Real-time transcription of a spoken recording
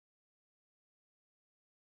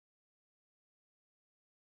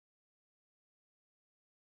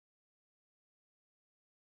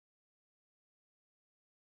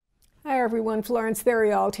Hi everyone, Florence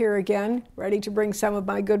Theriault here again, ready to bring some of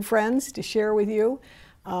my good friends to share with you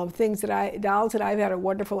dolls that I've had a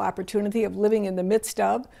wonderful opportunity of living in the midst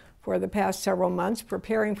of for the past several months,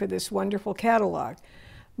 preparing for this wonderful catalog.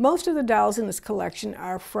 Most of the dolls in this collection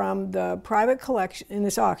are from the private collection, in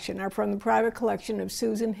this auction, are from the private collection of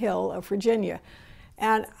Susan Hill of Virginia.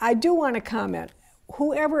 And I do want to comment,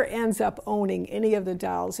 whoever ends up owning any of the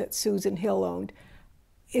dolls that Susan Hill owned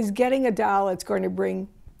is getting a doll that's going to bring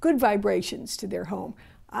good vibrations to their home.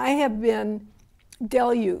 I have been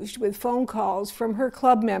deluged with phone calls from her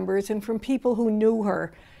club members and from people who knew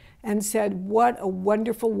her and said what a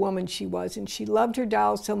wonderful woman she was, and she loved her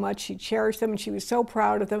dolls so much, she cherished them, and she was so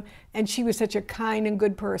proud of them, and she was such a kind and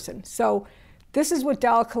good person. So this is what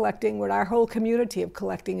doll collecting, what our whole community of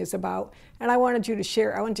collecting is about, and I wanted to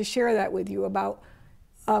share that with you about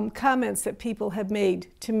comments that people have made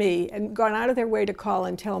to me and gone out of their way to call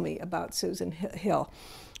and tell me about Susan Hill.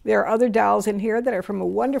 There are other dolls in here that are from a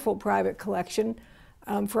wonderful private collection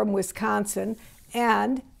from Wisconsin,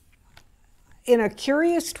 and in a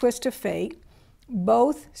curious twist of fate,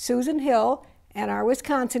 both Susan Hill and our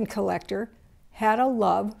Wisconsin collector had a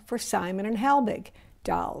love for Simon and Halbig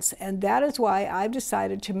dolls, and that is why I've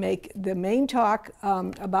decided to make the main talk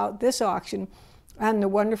about this auction on the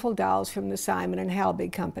wonderful dolls from the Simon and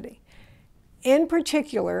Halbig company. In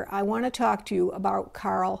particular, I want to talk to you about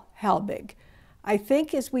Carl Halbig. I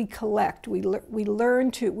think as we collect, we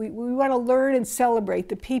want to learn and celebrate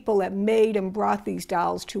the people that made and brought these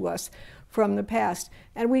dolls to us from the past.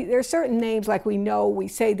 And there are certain names like we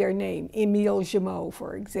say their name. Emile Jameau,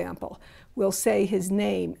 for example. We'll say his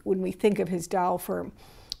name when we think of his doll firm.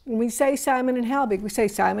 When we say Simon and Halbig, we say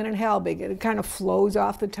Simon and Halbig, and it kind of flows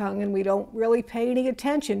off the tongue, and we don't really pay any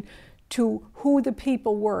attention to who the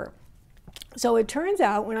people were. So it turns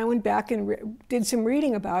out, when I went back and did some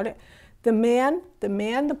reading about it,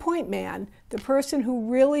 the point man, the person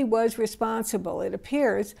who really was responsible, it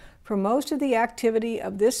appears, for most of the activity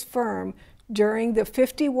of this firm during the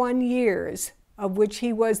 51 years of which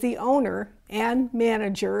he was the owner and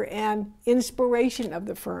manager and inspiration of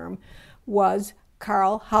the firm, was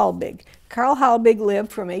Carl Halbig. Carl Halbig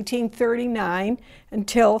lived from 1839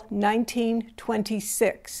 until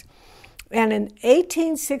 1926. And in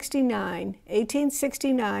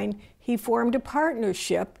 1869, he formed a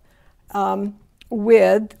partnership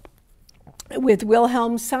with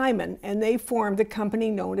Wilhelm Simon, and they formed a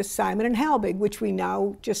company known as Simon and Halbig, which we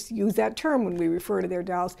now just use that term when we refer to their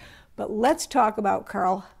dolls. But let's talk about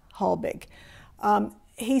Carl Halbig.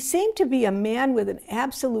 He seemed to be a man with an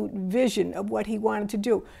absolute vision of what he wanted to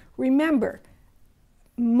do. Remember,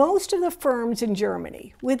 most of the firms in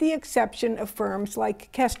Germany, with the exception of firms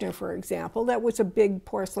like Kestner, for example, that was a big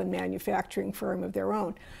porcelain manufacturing firm of their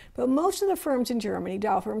own, but most of the firms in Germany,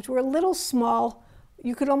 doll firms, were little small,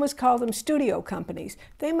 you could almost call them studio companies.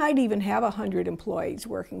 They might even have 100 employees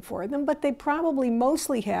working for them, but they probably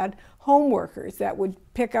mostly had home workers that would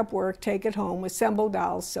pick up work, take it home, assemble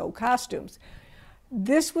dolls, sew costumes.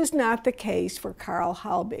 This was not the case for Carl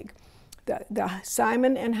Halbig. The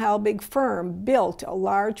Simon and Halbig firm built a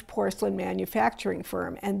large porcelain manufacturing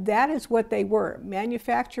firm, and that is what they were,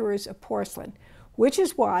 manufacturers of porcelain, which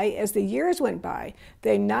is why, as the years went by,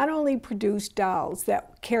 they not only produced dolls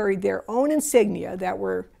that carried their own insignia, that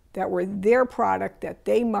were their product, that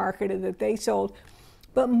they marketed, that they sold,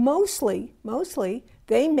 but mostly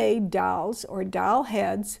they made dolls or doll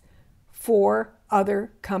heads for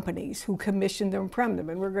other companies who commissioned them from them,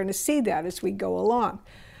 and we're going to see that as we go along.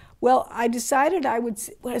 Well, I decided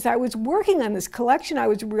as I was working on this collection, I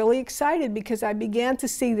was really excited because I began to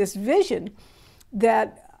see this vision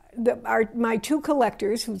that my two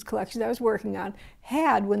collectors, whose collections I was working on,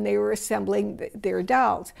 had when they were assembling their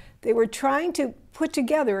dolls. They were trying to put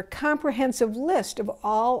together a comprehensive list of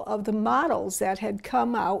all of the models that had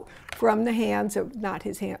come out from the hands of, not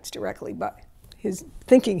his hands directly, but his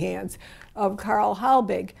thinking hands, of Carl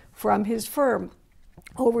Halbig from his firm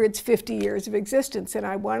over its 50 years of existence. And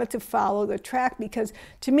I wanted to follow the track because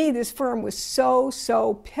to me this firm was so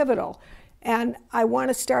pivotal, and I want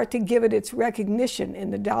to start to give it its recognition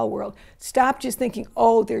in the doll world. Stop just thinking,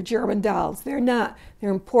 oh, they're German dolls. They're not. They're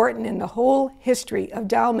important in the whole history of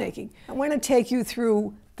doll making. I want to take you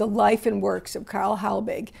through the life and works of Carl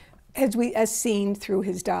Halbig as seen through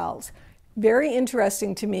his dolls. Very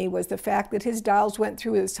interesting to me was the fact that his dolls went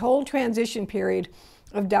through this whole transition period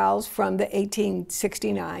of dolls from the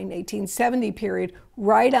 1869, 1870 period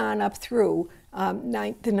right on up through the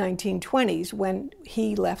 1920s when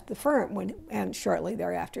he left the firm and shortly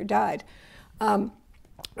thereafter died. It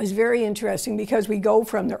was very interesting because we go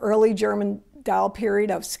from the early German doll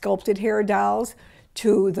period of sculpted hair dolls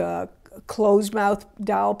to the closed mouth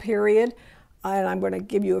doll period, and I'm going to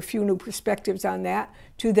give you a few new perspectives on that,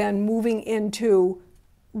 to then moving into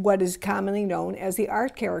what is commonly known as the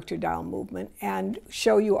art character doll movement, and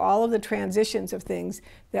show you all of the transitions of things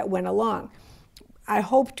that went along. I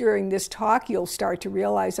hope during this talk you'll start to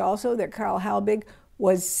realize also that Carl Halbig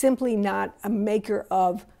was simply not a maker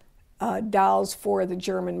of dolls for the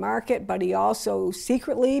German market, but he also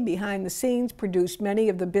secretly, behind the scenes, produced many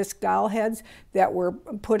of the bisque doll heads that were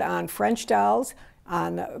put on French dolls,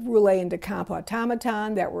 on Roulet and de Camp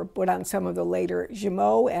automaton, that were put on some of the later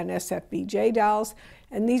Jumeau and SFBJ dolls.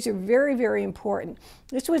 And these are very, very important.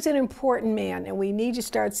 This was an important man, and we need to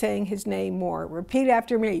start saying his name more. Repeat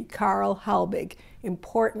after me: Carl Halbig,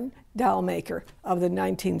 important doll maker of the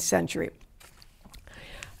 19th century.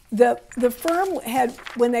 The firm had,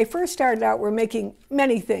 when they first started out, were making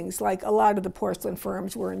many things, like a lot of the porcelain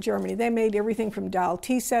firms were in Germany. They made everything from doll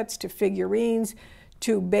tea sets to figurines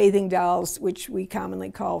to bathing dolls, which we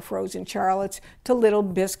commonly call frozen charlottes, to little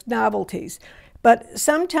bisque novelties. But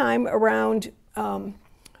sometime around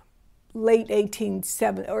late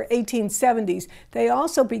 1870s, they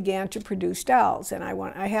also began to produce dolls. And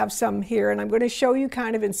I have some here, and I'm going to show you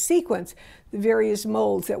kind of in sequence the various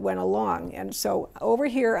molds that went along. And so over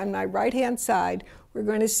here on my right-hand side, we're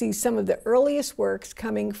going to see some of the earliest works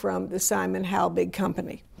coming from the Simon Halbig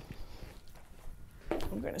Company.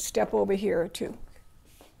 I'm going to step over here to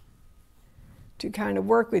kind of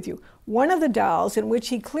work with you. One of the dolls in which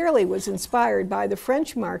he clearly was inspired by the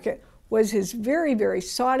French market was his very, very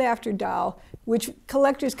sought-after doll, which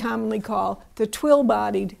collectors commonly call the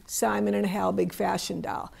twill-bodied Simon and Halbig fashion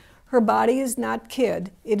doll. Her body is not kid,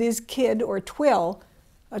 it is kid or twill,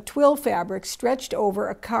 a twill fabric stretched over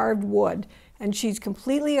a carved wood, and she's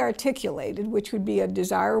completely articulated, which would be a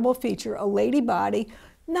desirable feature, a lady body,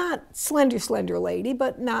 not slender lady,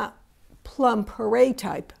 but not plump hooray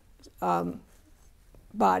type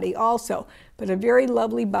body also, but a very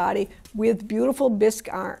lovely body with beautiful bisque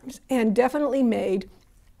arms, and definitely made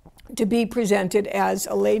to be presented as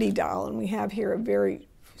a lady doll. And we have here a very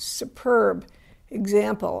superb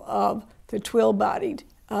example of the twill-bodied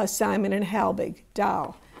Simon and Halbig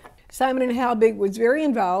doll. Simon and Halbig was very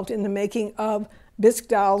involved in the making of bisque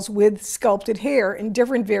dolls with sculpted hair in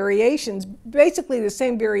different variations, basically the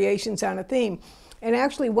same variations on a theme. And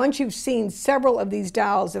actually, once you've seen several of these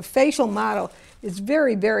dolls, the facial model is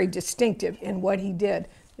very, very distinctive in what he did.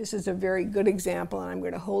 This is a very good example, and I'm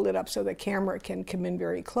going to hold it up so the camera can come in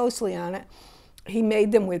very closely on it. He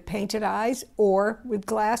made them with painted eyes or with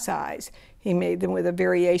glass eyes. He made them with a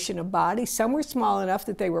variation of body. Some were small enough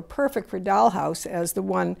that they were perfect for dollhouse, as the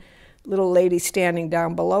one little lady standing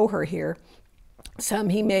down below her here. Some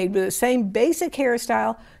he made with the same basic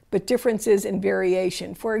hairstyle, but differences in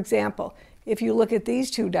variation. For example, if you look at these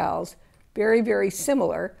two dolls, very, very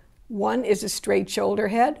similar. One is a straight shoulder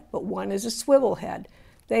head, but one is a swivel head.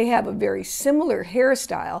 They have a very similar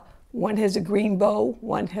hairstyle. One has a green bow,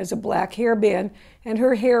 one has a black hairband, and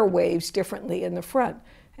her hair waves differently in the front.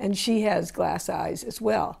 And she has glass eyes as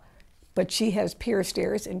well. But she has pierced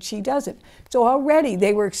ears and she doesn't. So already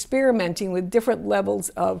they were experimenting with different levels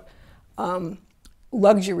of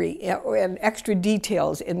luxury and extra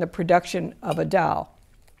details in the production of a doll.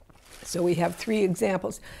 So we have three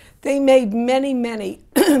examples. They made many, many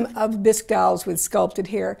of bisque dolls with sculpted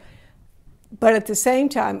hair, but at the same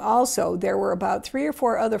time also there were about 3 or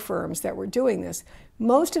 4 other firms that were doing this.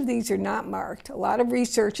 Most of these are not marked. A lot of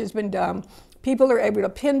research has been done. People are able to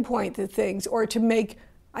pinpoint the things or to make,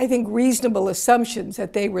 I think, reasonable assumptions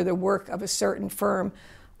that they were the work of a certain firm.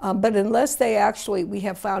 But unless they actually, we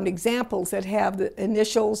have found examples that have the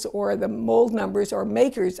initials or the mold numbers or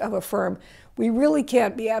makers of a firm, we really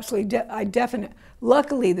can't be absolutely definite.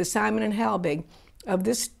 Luckily, the Simon and Halbig of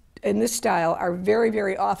this in this style are very,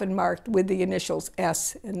 very often marked with the initials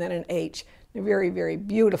S and then an H. They're very, very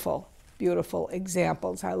beautiful, beautiful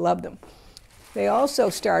examples. I love them. They also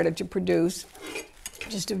started to produce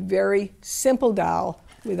just a very simple doll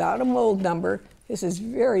without a mold number. This is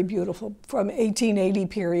very beautiful from 1880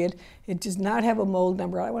 period. It does not have a mold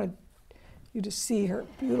number. I want you to see her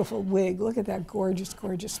beautiful wig. Look at that gorgeous,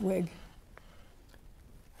 gorgeous wig.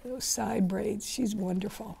 Those side braids, she's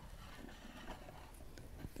wonderful.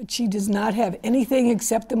 But she does not have anything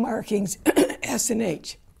except the markings S and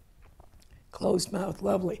H. Closed mouth,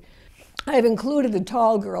 lovely. I've included the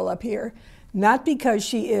tall girl up here, not because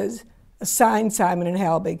she is a signed Simon and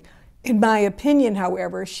Halbig. In my opinion,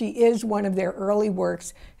 however, she is one of their early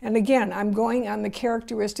works. And again, I'm going on the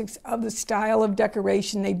characteristics of the style of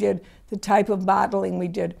decoration they did, the type of modeling we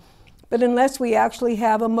did. But unless we actually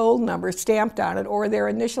have a mold number stamped on it or their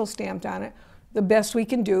initial stamped on it, the best we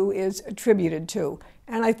can do is attributed to.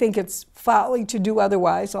 And I think it's folly to do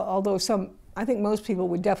otherwise, although I think most people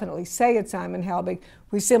would definitely say it's Simon Halbig.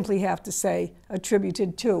 We simply have to say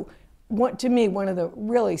attributed to. To me, one of the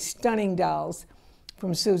really stunning dolls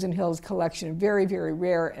from Susan Hill's collection, very, very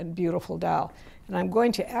rare and beautiful doll. And I'm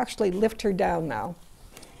going to actually lift her down now.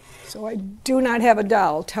 So I do not have a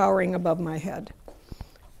doll towering above my head.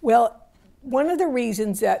 Well, one of the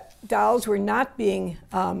reasons that dolls were not being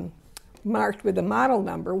marked with a model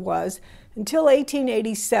number was until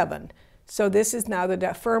 1887. So this is now,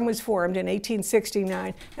 the firm was formed in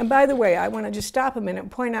 1869. And by the way, I want to just stop a minute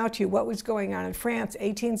and point out to you what was going on in France.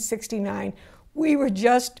 1869, we were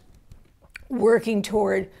just working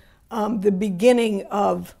toward the beginning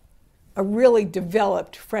of a really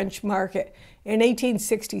developed French market. In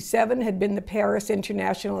 1867 had been the Paris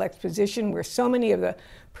International Exposition, where so many of the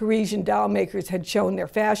Parisian doll makers had shown their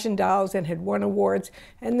fashion dolls and had won awards,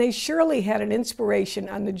 and they surely had an inspiration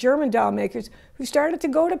on the German doll makers who started to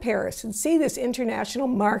go to Paris and see this international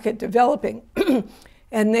market developing,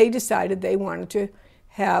 and they decided they wanted to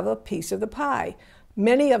have a piece of the pie.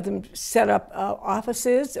 Many of them set up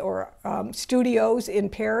offices or studios in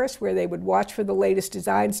Paris where they would watch for the latest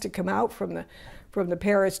designs to come out from the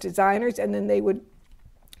Paris designers, and then they would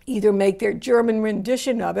either make their German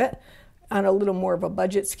rendition of it on a little more of a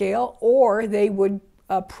budget scale, or they would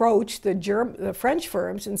approach the French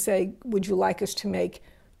firms and say, would you like us to make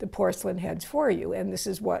the porcelain heads for you? And this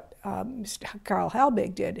is what Carl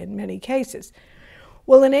Halbig did in many cases.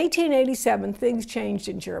 Well, in 1887, things changed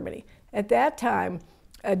in Germany. At that time,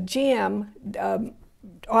 a GM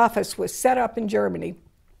office was set up in Germany,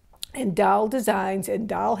 and doll designs and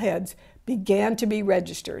doll heads began to be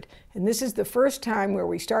registered. And this is the first time where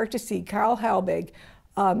we start to see Carl Halbig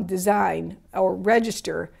design or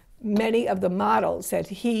register many of the models that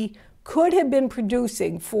he could have been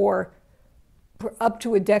producing for up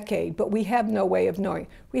to a decade, but we have no way of knowing.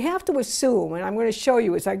 We have to assume, and I'm going to show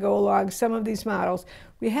you as I go along some of these models,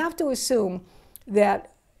 we have to assume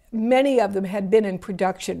that many of them had been in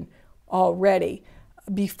production already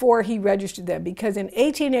before he registered them, because in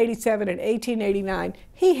 1887 and 1889,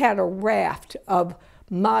 he had a raft of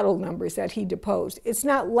model numbers that he deposed. It's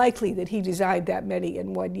not likely that he designed that many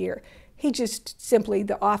in 1 year. He just simply,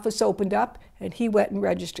 the office opened up and he went and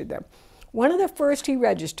registered them. One of the first he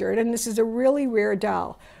registered, and this is a really rare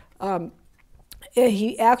doll,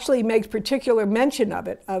 he actually makes particular mention of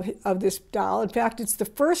it, of this doll. In fact, it's the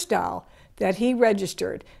first doll that he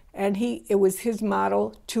registered, and it was his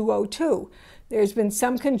model 202. There's been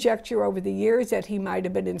some conjecture over the years that he might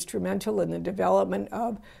have been instrumental in the development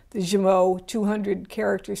of the Jumeau 200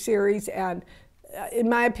 character series, and in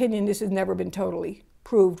my opinion, this has never been totally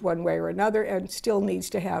proved one way or another and still needs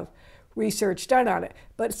to have research done on it.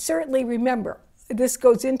 But certainly remember, this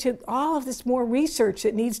goes into all of this more research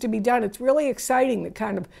that needs to be done. It's really exciting, the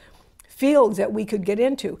kind of fields that we could get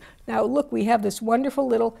into. Now look, we have this wonderful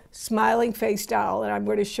little smiling face doll, and I'm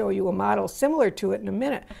going to show you a model similar to it in a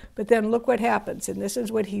minute. But then look what happens, and this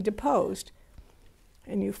is what he deposed.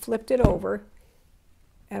 And you flipped it over,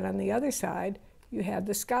 and on the other side, you had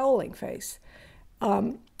the scowling face.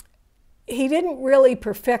 He didn't really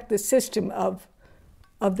perfect the system of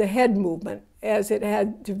the head movement as it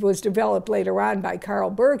was developed later on by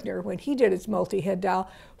Carl Bergner when he did his multi-head doll,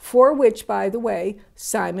 for which, by the way,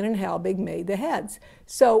 Simon and Halbig made the heads.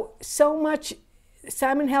 So much,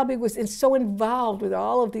 Simon Halbig was so involved with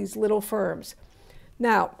all of these little firms.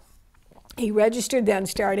 Now, he registered then,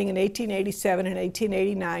 starting in 1887 and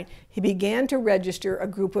 1889. He began to register a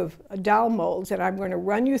group of doll molds, and I'm going to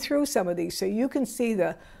run you through some of these so you can see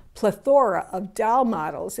the plethora of doll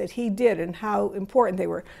models that he did and how important they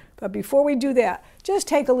were. But before we do that, just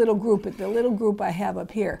take a little group, the little group I have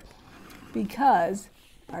up here, because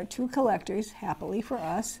our two collectors, happily for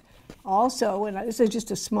us, also, and this is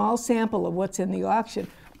just a small sample of what's in the auction,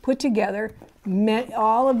 put together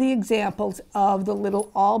all of the examples of the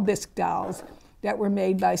little all-bisque dolls that were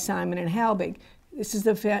made by Simon and Halbig. This is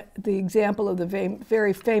the example of the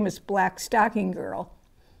very famous black stocking girl.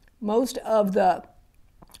 Most of the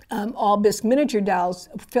all-bisque miniature dolls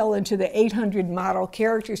fell into the 800 model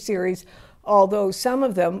character series, although some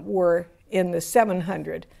of them were in the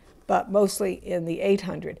 700, but mostly in the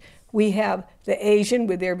 800. We have the Asian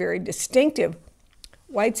with their very distinctive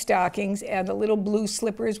white stockings and the little blue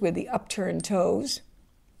slippers with the upturned toes.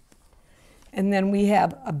 And then we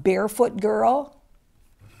have a barefoot girl.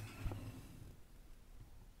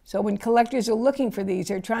 So when collectors are looking for these,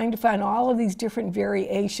 they're trying to find all of these different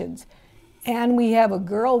variations. And we have a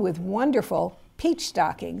girl with wonderful peach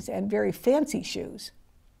stockings and very fancy shoes.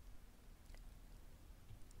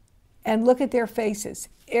 And look at their faces.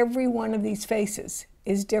 Every one of these faces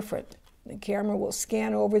is different. The camera will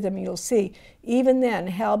scan over them and you'll see. Even then,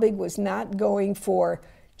 Halbig was not going for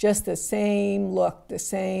just the same look, the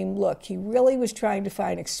same look. He really was trying to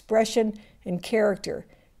find expression and character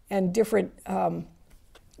and different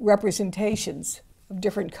representations of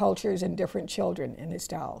different cultures and different children in his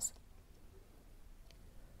dolls.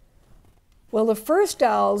 Well, the first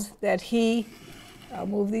dolls that I'll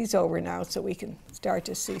move these over now so we can start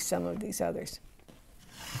to see some of these others.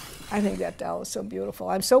 I think that doll is so beautiful.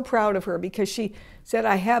 I'm so proud of her because she said,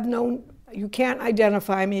 you can't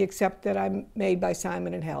identify me except that I'm made by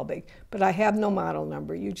Simon and Halbig, but I have no model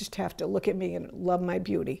number. You just have to look at me and love my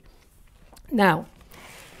beauty. Now,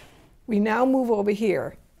 we now move over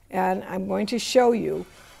here, and I'm going to show you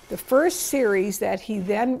the first series that he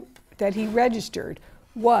registered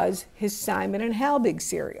was his Simon and Halbig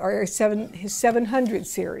series, or his 700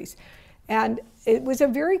 series. And it was a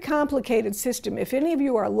very complicated system. If any of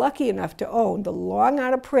you are lucky enough to own the long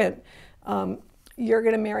out of print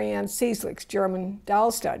Jürgen and Marianne Cieslick's German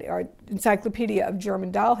Doll Study, or Encyclopedia of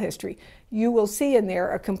German Doll History, you will see in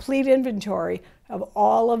there a complete inventory of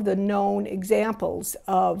all of the known examples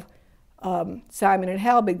of Simon and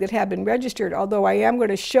Halbig that have been registered, although I am going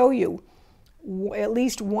to show you at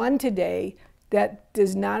least one today that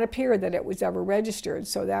does not appear that it was ever registered,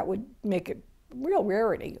 so that would make it real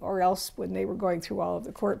rarity, or else when they were going through all of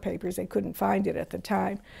the court papers, they couldn't find it at the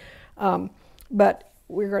time. But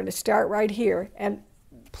we're going to start right here, and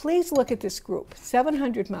please look at this group,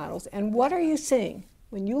 700 models, and what are you seeing?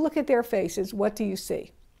 When you look at their faces, what do you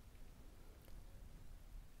see?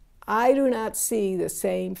 I do not see the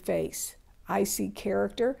same face. I see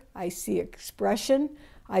character, I see expression,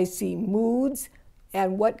 I see moods,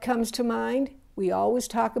 and what comes to mind? We always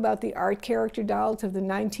talk about the art character dolls of the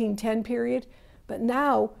 1910 period, but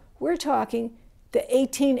now we're talking the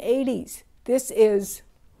 1880s. This is,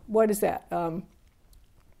 what is that,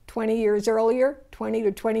 20 years earlier, 20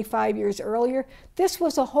 to 25 years earlier? This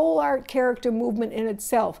was a whole art character movement in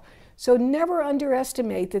itself. So never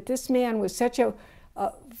underestimate that this man was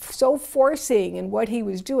so foreseeing in what he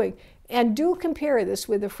was doing. And do compare this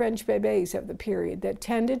with the French bébés of the period that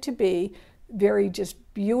tended to be very just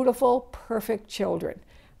beautiful, perfect children.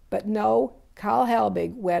 But no, Carl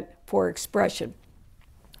Halbig went for expression.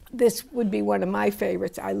 This would be one of my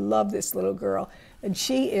favorites. I love this little girl. And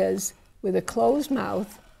she is with a closed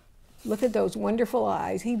mouth. Look at those wonderful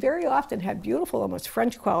eyes. He very often had beautiful, almost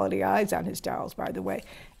French quality eyes on his dolls, by the way.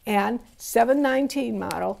 And 719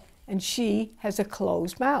 model, and she has a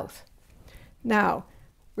closed mouth. Now,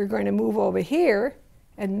 we're going to move over here,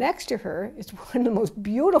 and next to her is one of the most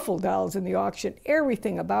beautiful dolls in the auction.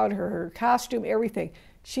 Everything about her, her costume, everything.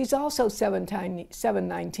 She's also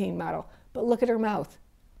 719 model, but look at her mouth.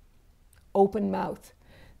 Open mouth.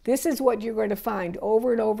 This is what you're going to find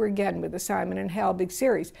over and over again with the Simon and Halbig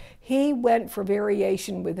series. He went for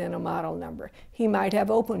variation within a model number. He might have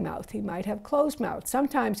open mouth, he might have closed mouth.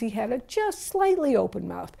 Sometimes he had a just slightly open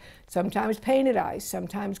mouth. Sometimes painted eyes,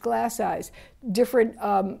 sometimes glass eyes. Different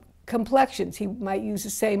complexions. He might use the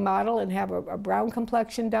same model and have a brown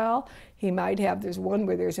complexion doll. He might have, there's one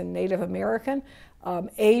where there's a Native American,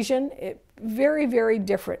 Asian, very, very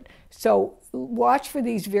different. So watch for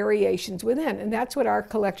these variations within, and that's what our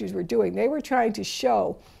collectors were doing. They were trying to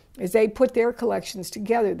show, as they put their collections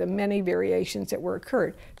together, the many variations that were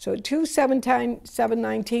occurred. So two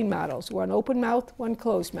 719 models, one open mouth, one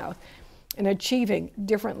closed mouth, and achieving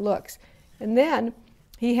different looks. And then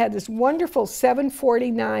he had this wonderful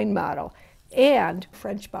 749 model and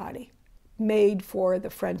French body made for the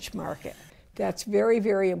French market. That's very,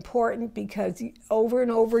 very important because over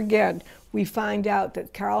and over again, we find out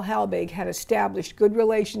that Carl Halbig had established good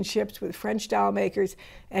relationships with French doll makers,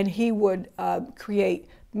 and he would create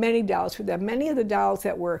many dolls for them. Many of the dolls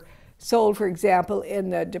that were sold, for example, in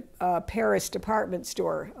the Paris department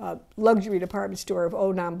store, luxury department store of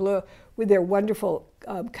Eau Bleu, with their wonderful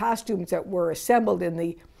costumes that were assembled in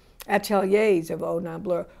the ateliers of Eau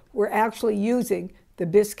Bleu, were actually using the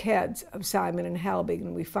bisque heads of Simon and Halbig,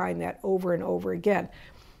 and we find that over and over again.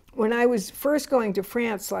 When I was first going to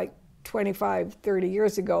France like 25, 30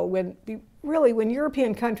 years ago, when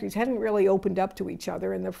European countries hadn't really opened up to each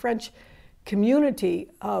other, and the French community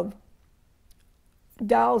of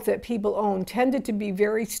dolls that people own tended to be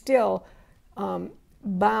very still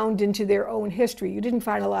bound into their own history. You didn't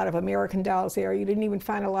find a lot of American dolls there. You didn't even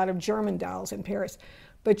find a lot of German dolls in Paris.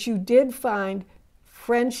 But you did find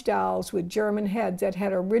French dolls with German heads that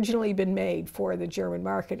had originally been made for the German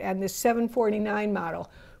market. And this 749 model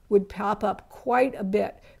would pop up quite a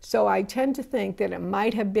bit. So I tend to think that it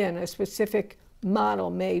might have been a specific model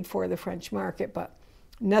made for the French market, but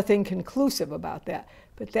nothing conclusive about that.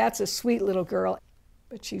 But that's a sweet little girl,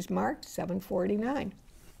 but she's marked 749.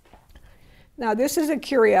 Now this is a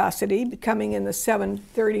curiosity coming in the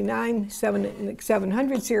 739,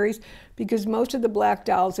 700 series, because most of the black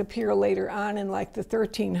dolls appear later on in like the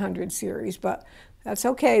 1300 series, but that's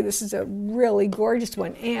okay. This is a really gorgeous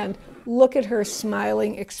one, and look at her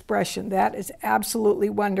smiling expression. That is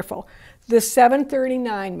absolutely wonderful. The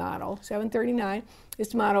 739 model, 739,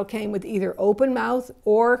 this model came with either open mouth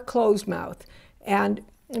or closed mouth, and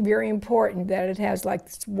very important that it has like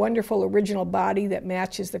this wonderful original body that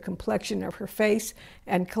matches the complexion of her face,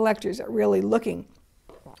 and collectors are really looking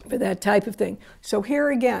for that type of thing. So here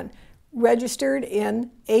again, registered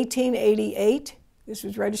in 1888. This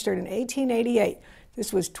was registered in 1888.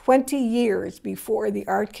 This was 20 years before the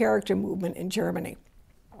art character movement in Germany.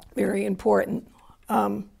 Very important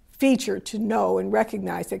feature to know and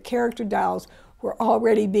recognize that character dolls were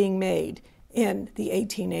already being made in the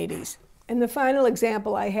 1880s. And the final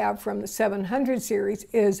example I have from the 700 series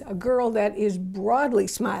is a girl that is broadly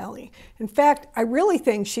smiling. In fact, I really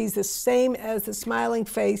think she's the same as the smiling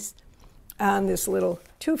face on this little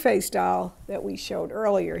Two-Face doll that we showed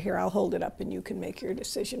earlier. Here, I'll hold it up and you can make your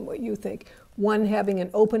decision what you think. One having an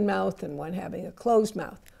open mouth and one having a closed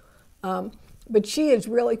mouth. But she is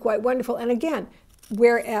really quite wonderful. And again,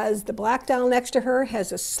 whereas the black doll next to her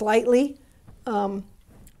has a slightly, a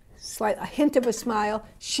hint of a smile,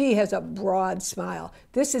 she has a broad smile.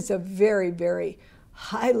 This is a very, very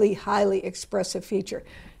highly expressive feature.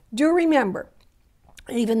 Do remember,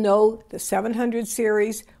 even though the 700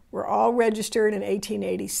 series were all registered in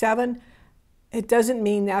 1887, it doesn't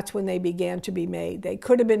mean that's when they began to be made. They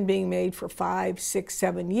could have been being made for 5, 6,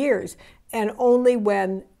 7 years, and only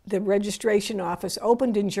when the registration office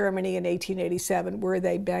opened in Germany in 1887 were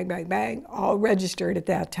they bang, bang, bang, all registered at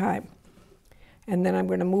that time. And then I'm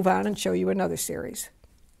going to move on and show you another series.